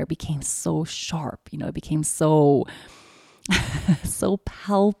getting there became so sharp, it became so so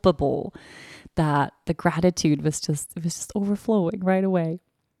palpable that the gratitude was just overflowing right away.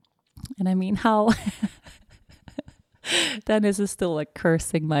 And how Dennis is still like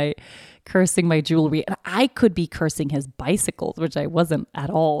cursing my jewelry, and I could be cursing his bicycles, which I wasn't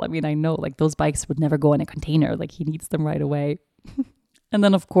at all. I know like those bikes would never go in a container, like he needs them right away. And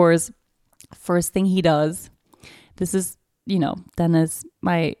then of course, first thing he does, this is, Dennis,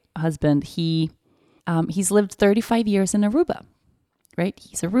 my husband, he's lived 35 years in Aruba, right?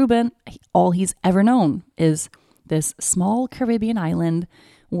 He's Aruban. All he's ever known is this small Caribbean island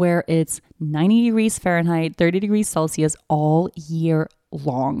where it's 90 degrees Fahrenheit, 30 degrees Celsius all year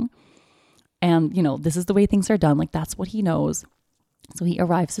long. And, this is the way things are done. Like that's what he knows. So he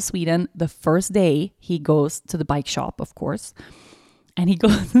arrives to Sweden. The first day he goes to the bike shop, of course. And he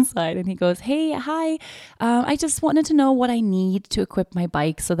goes inside and he goes, hey, hi, I just wanted to know what I need to equip my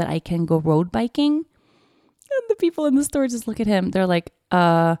bike so that I can go road biking. And the people in the store just look at him. They're like,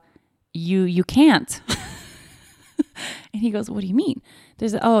 you can't. And he goes, what do you mean?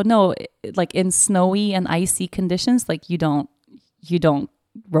 There's, oh no, like in snowy and icy conditions, like you don't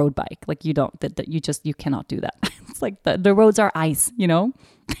road bike. Like you don't, that you cannot do that. It's like the roads are ice, you know?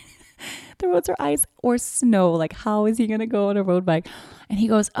 The roads are ice or snow. Like how is he going to go on a road bike? And he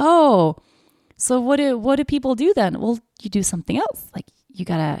goes, oh, so what do people do then? Well, you do something else. Like you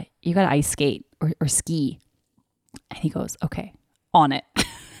gotta ice skate or ski. And he goes, okay, on it.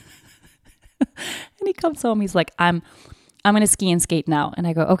 And he comes home. He's like, I'm going to ski and skate now. And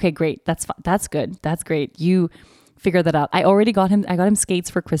I go, okay, great. That's fine. That's good. That's great. You figure that out. I got him skates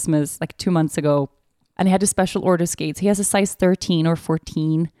for Christmas like 2 months ago, and I had to special order skates. He has a size 13 or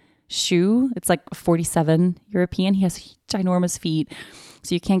 14 shoe. It's like 47 European. He has ginormous feet.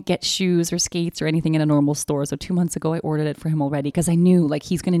 So you can't get shoes or skates or anything in a normal store. So 2 months ago, I ordered it for him already because I knew like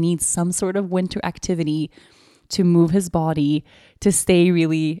he's going to need some sort of winter activity to move his body to stay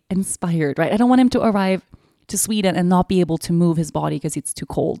really inspired, right? I don't want him to arrive to Sweden and not be able to move his body because it's too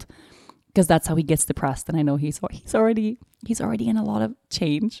cold, because that's how he gets depressed. And I know he's already in a lot of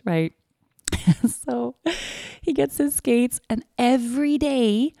change, right? So he gets his skates, and every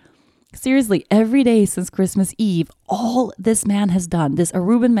day, seriously, every day since Christmas Eve, all this man has done, this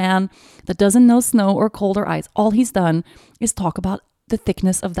Aruban man that doesn't know snow or cold or ice, all he's done is talk about the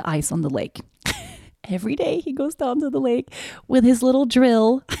thickness of the ice on the lake. Every day he goes down to the lake with his little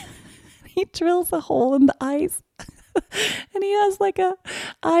drill. He drills a hole in the ice. And he has like a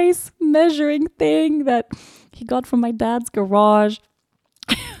ice measuring thing that he got from my dad's garage.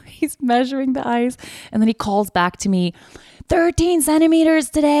 He's measuring the ice. And then he calls back to me, 13 centimeters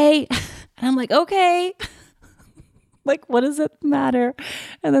today. And I'm like, okay. Like, what does it matter?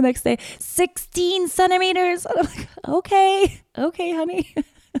 And the next day, 16 centimeters. And I'm like, okay, honey.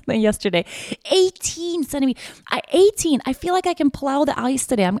 And then yesterday, 18 centimeters. 18. I feel like I can plow the ice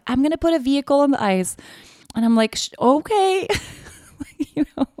today. I'm going to put a vehicle on the ice. And I'm like, okay. You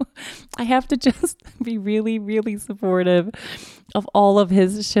know, I have to just be really, really supportive of all of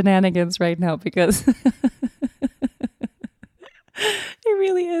his shenanigans right now, because it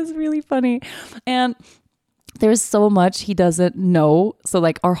really is really funny. And there's so much he doesn't know. So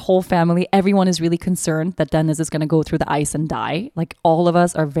like our whole family, everyone is really concerned that Dennis is going to go through the ice and die. Like all of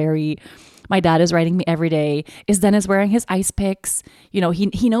us are my dad is writing me every day, is Dennis wearing his ice picks? You know,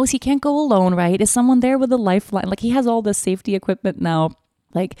 he knows he can't go alone, right? Is someone there with a lifeline? Like he has all the safety equipment now.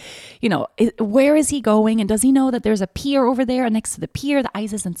 Like, you know, where is he going? And does he know that there's a pier over there? And next to the pier, the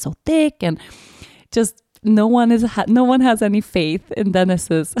ice isn't so thick. And just no one has any faith in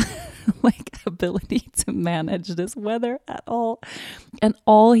Dennis's like ability to manage this weather at all. And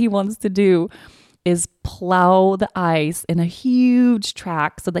all he wants to do is plow the ice in a huge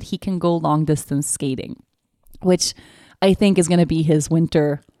track so that he can go long distance skating, which I think is going to be his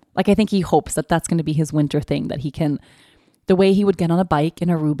winter. Like, I think he hopes that that's going to be his winter thing, that he can, the way he would get on a bike in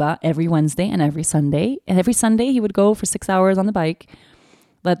Aruba every Wednesday and every Sunday. And every Sunday he would go for 6 hours on the bike.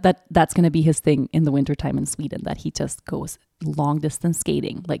 That's going to be his thing in the wintertime in Sweden, that he just goes long distance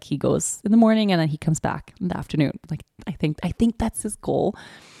skating. Like he goes in the morning and then he comes back in the afternoon. Like I think that's his goal.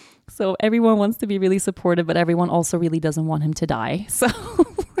 So everyone wants to be really supportive, but everyone also really doesn't want him to die. So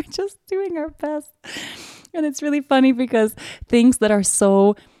we're just doing our best. And it's really funny because things that are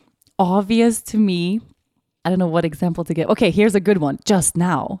so obvious to me, I don't know what example to give. Okay, here's a good one. Just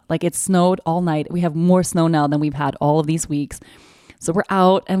now, like it snowed all night. We have more snow now than we've had all of these weeks. So we're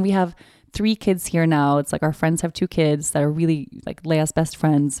out and we have 3 kids here now. It's like our friends have 2 kids that are really like Leia's best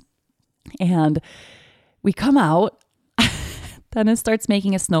friends. And we come out, Dennis starts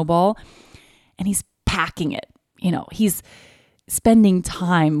making a snowball and he's packing it. You know, he's spending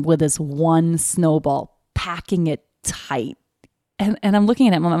time with this one snowball, packing it tight. And I'm looking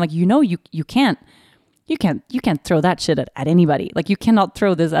at him, I'm like, you know, you can't throw that shit at anybody. Like you cannot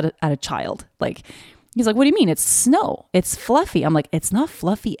throw this at a child. Like, he's like, what do you mean? It's snow. It's fluffy. I'm like, it's not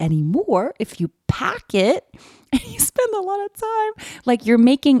fluffy anymore if you pack it and you spend a lot of time. Like you're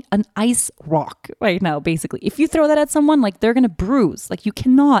making an ice rock right now, basically. If you throw that at someone, like they're going to bruise. Like you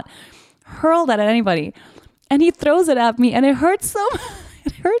cannot hurl that at anybody. And he throws it at me and it hurts so much.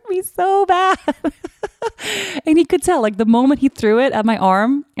 It hurt me so bad. And he could tell, like the moment he threw it at my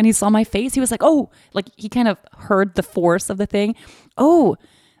arm and he saw my face, he was like, oh, like he kind of heard the force of the thing. Oh,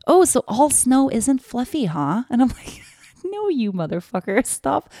 so all snow isn't fluffy, huh? And I'm like, no, you motherfucker,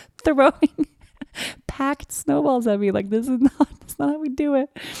 stop throwing packed snowballs at me. Like, that's not how we do it.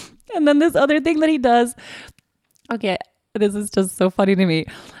 And then this other thing that he does, okay, this is just so funny to me.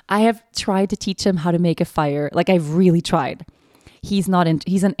 I have tried to teach him how to make a fire. Like, I've really tried. He's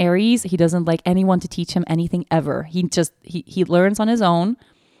an Aries. He doesn't like anyone to teach him anything ever. He learns on his own.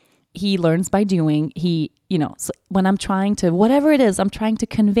 he learns by doing. So when I'm trying to, whatever it is I'm trying to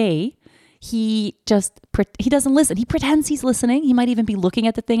convey, he doesn't listen. He pretends he's listening. He might even be looking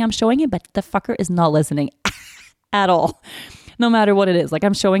at the thing I'm showing him, but the fucker is not listening at all, no matter what it is. Like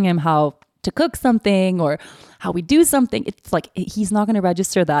I'm showing him how to cook something or how we do something. It's like he's not going to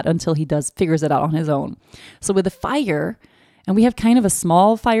register that until he figures it out on his own. So with the fire, and we have kind of a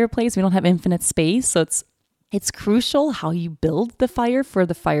small fireplace, we don't have infinite space. So it's crucial how you build the fire for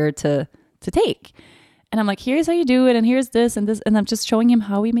the fire to take. And I'm like, here's how you do it. And here's this and this. And I'm just showing him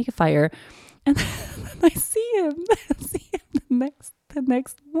how we make a fire. And then I see him the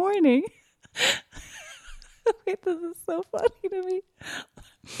next morning. Wait, this is so funny to me.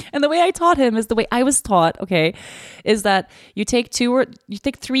 And the way I taught him is the way I was taught, okay, is that you take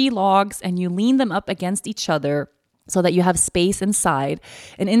 3 logs and you lean them up against each other so that you have space inside.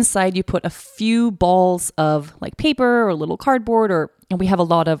 And inside you put a few balls of like paper or little cardboard, and we have a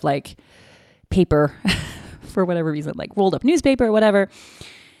lot of like paper for whatever reason, like rolled up newspaper or whatever.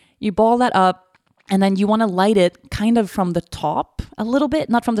 You ball that up, and then you want to light it kind of from the top a little bit,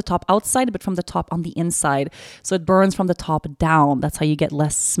 not from the top outside, but from the top on the inside. So it burns from the top down. That's how you get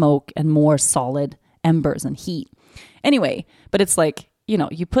less smoke and more solid embers and heat. Anyway, but it's like,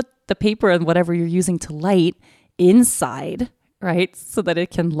 you put the paper and whatever you're using to light inside, right? So that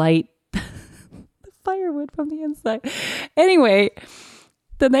it can light the firewood from the inside. Anyway,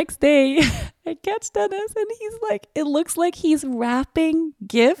 the next day I catch Dennis and he's like, it looks like he's wrapping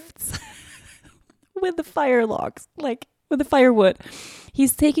gifts with the fire logs, like with the firewood.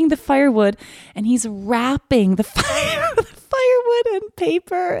 He's taking the firewood and he's wrapping the firewood in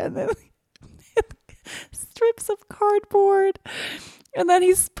paper and then strips of cardboard. And then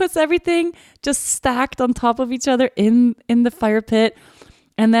he puts everything just stacked on top of each other in the fire pit.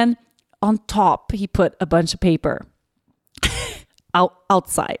 And then on top, he put a bunch of paper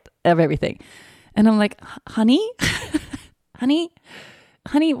outside of everything. And I'm like, honey,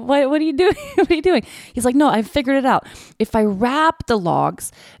 what are you doing? What are you doing? He's like, no, I figured it out. If I wrap the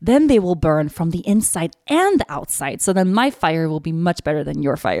logs, then they will burn from the inside and the outside. So then my fire will be much better than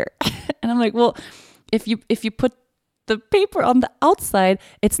your fire. And I'm like, well, if you put the paper on the outside,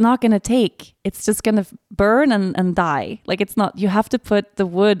 it's not going to take. It's just going to burn and die. Like it's not, you have to put the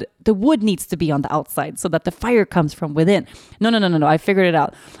wood needs to be on the outside so that the fire comes from within. No. I figured it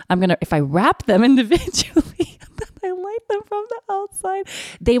out. If I wrap them individually, then I light them from the outside,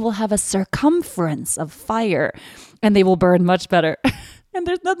 they will have a circumference of fire and they will burn much better. And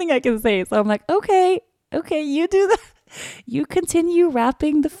there's nothing I can say. So I'm like, okay, you do that. You continue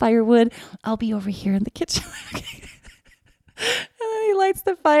wrapping the firewood. I'll be over here in the kitchen. And then he lights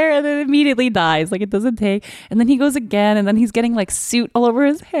the fire and then immediately dies. Like it doesn't take. And then he goes again and then he's getting like soot all over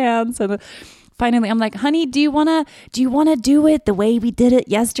his hands. And finally I'm like, honey, do you want to do it the way we did it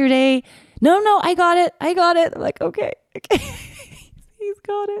yesterday? No, I got it. I'm like, okay. He's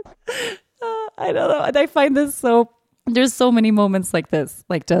got it. I don't know. And I find this there's so many moments like this,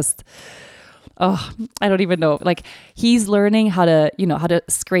 like just, I don't even know. Like he's learning how to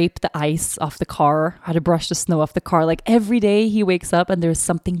scrape the ice off the car, how to brush the snow off the car. Like every day he wakes up and there's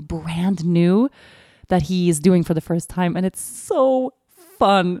something brand new that he's doing for the first time. And it's so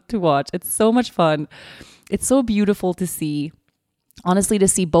fun to watch. It's so much fun. It's so beautiful to see. Honestly, to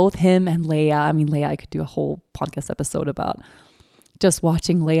see both him and Leia. I mean, Leia, I could do a whole podcast episode about just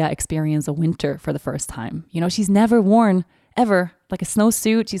watching Leia experience a winter for the first time. She's never worn ever like a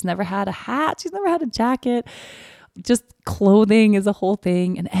snowsuit. She's never had a hat. She's never had a jacket. Just clothing is a whole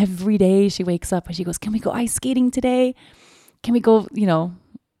thing. And every day she wakes up and she goes, can we go ice skating today? Can we go,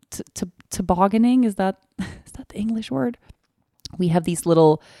 tobogganing? Is that the English word? We have these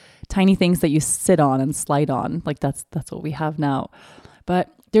little tiny things that you sit on and slide on. Like that's what we have now.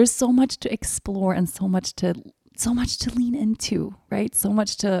 But there's so much to explore and so much to lean into, right? So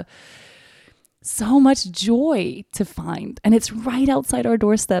much joy to find. And it's right outside our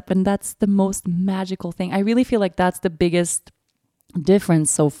doorstep. And that's the most magical thing. I really feel like that's the biggest difference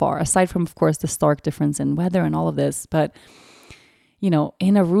so far, aside from, of course, the stark difference in weather and all of this. But, in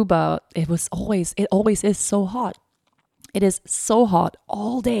Aruba, it always is so hot. It is so hot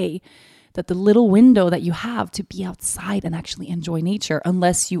all day that the little window that you have to be outside and actually enjoy nature,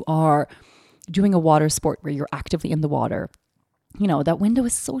 unless you are doing a water sport where you're actively in the water, that window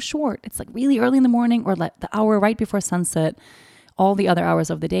is so short. It's like really early in the morning or like the hour right before sunset. All the other hours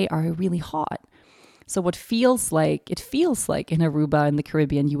of the day are really hot. So it feels like in Aruba in the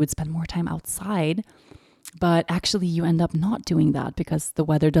Caribbean, you would spend more time outside, but actually you end up not doing that because the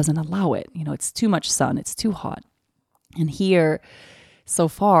weather doesn't allow it. It's too much sun. It's too hot. And here so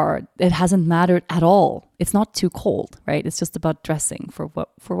far, it hasn't mattered at all. It's not too cold, right? It's just about dressing for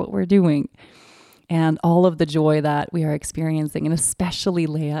what we're doing. And all of the joy that we are experiencing, and especially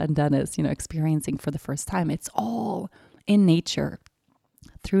Leah and Dennis, experiencing for the first time, it's all in nature,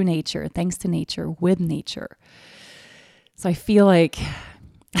 through nature, thanks to nature, with nature. So I feel like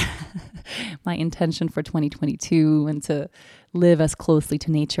my intention for 2022 and to live as closely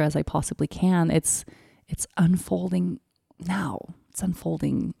to nature as I possibly can, it's unfolding now. It's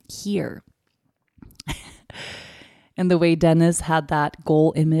unfolding here. And the way Dennis had that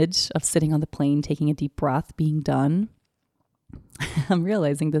goal image of sitting on the plane, taking a deep breath, being done. I'm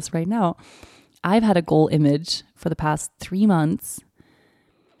realizing this right now. I've had a goal image for the past 3 months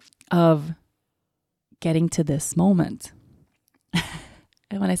of getting to this moment.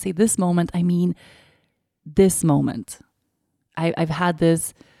 And when I say this moment, I mean this moment. I've had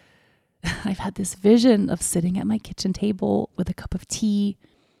this vision of sitting at my kitchen table with a cup of tea,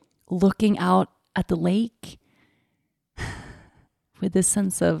 looking out at the lake, with this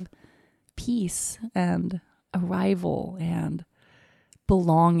sense of peace and arrival and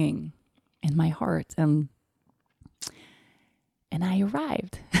belonging in my heart. And I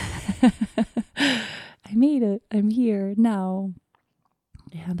arrived. I made it. I'm here now.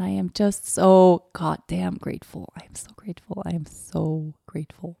 And I am just so goddamn grateful. I am so grateful. I am so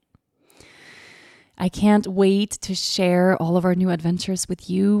grateful. I can't wait to share all of our new adventures with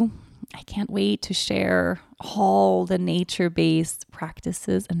you. I can't wait to share all the nature-based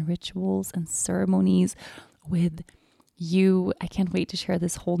practices and rituals and ceremonies with you. I can't wait to share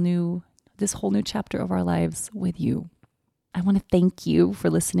this whole new chapter of our lives with you. I want to thank you for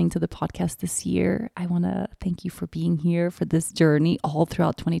listening to the podcast this year. I want to thank you for being here for this journey all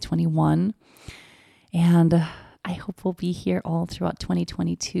throughout 2021. And I hope we'll be here all throughout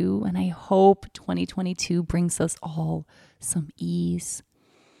 2022. And I hope 2022 brings us all some ease,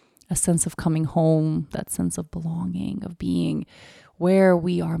 a sense of coming home, that sense of belonging, of being where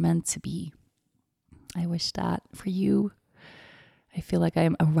we are meant to be. I wish that for you. I feel like I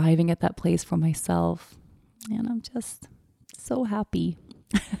am arriving at that place for myself, and I'm just so happy.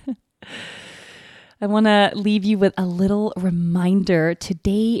 I want to leave you with a little reminder.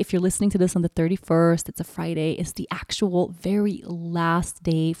 Today, if you're listening to this on the 31st, it's a Friday, is the actual very last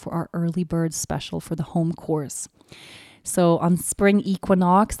day for our early bird special for the home course. So on spring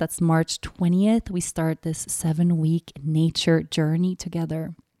equinox, that's March 20th, we start this 7-week nature journey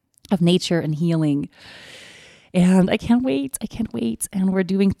together of nature and healing. And I can't wait. And we're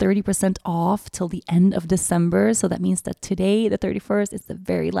doing 30% off till the end of December. So that means that today, the 31st, is the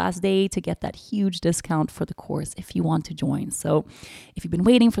very last day to get that huge discount for the course if you want to join. So if you've been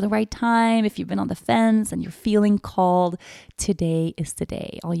waiting for the right time, if you've been on the fence and you're feeling called, today is the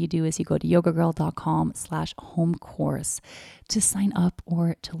day. All you do is you go to yogagirl.com/home course to sign up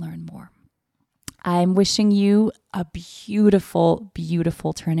or to learn more. I'm wishing you a beautiful,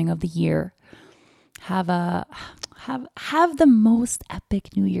 beautiful turning of the year. Have the most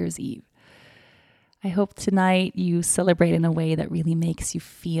epic New Year's Eve. I hope tonight you celebrate in a way that really makes you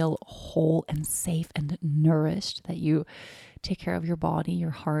feel whole and safe and nourished, that you take care of your body,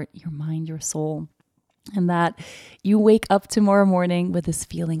 your heart, your mind, your soul, and that you wake up tomorrow morning with this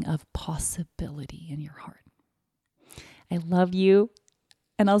feeling of possibility in your heart. I love you,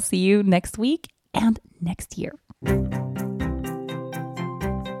 and I'll see you next week and next year.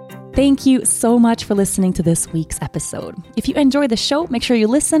 Thank you so much for listening to this week's episode. If you enjoy the show, make sure you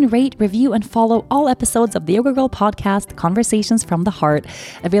listen, rate, review, and follow all episodes of the Yoga Girl podcast, Conversations from the Heart,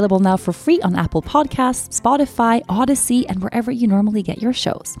 available now for free on Apple Podcasts, Spotify, Odyssey, and wherever you normally get your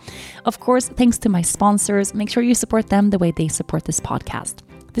shows. Of course, thanks to my sponsors. Make sure you support them the way they support this podcast.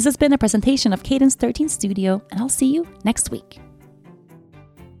 This has been a presentation of Cadence 13 Studio, and I'll see you next week.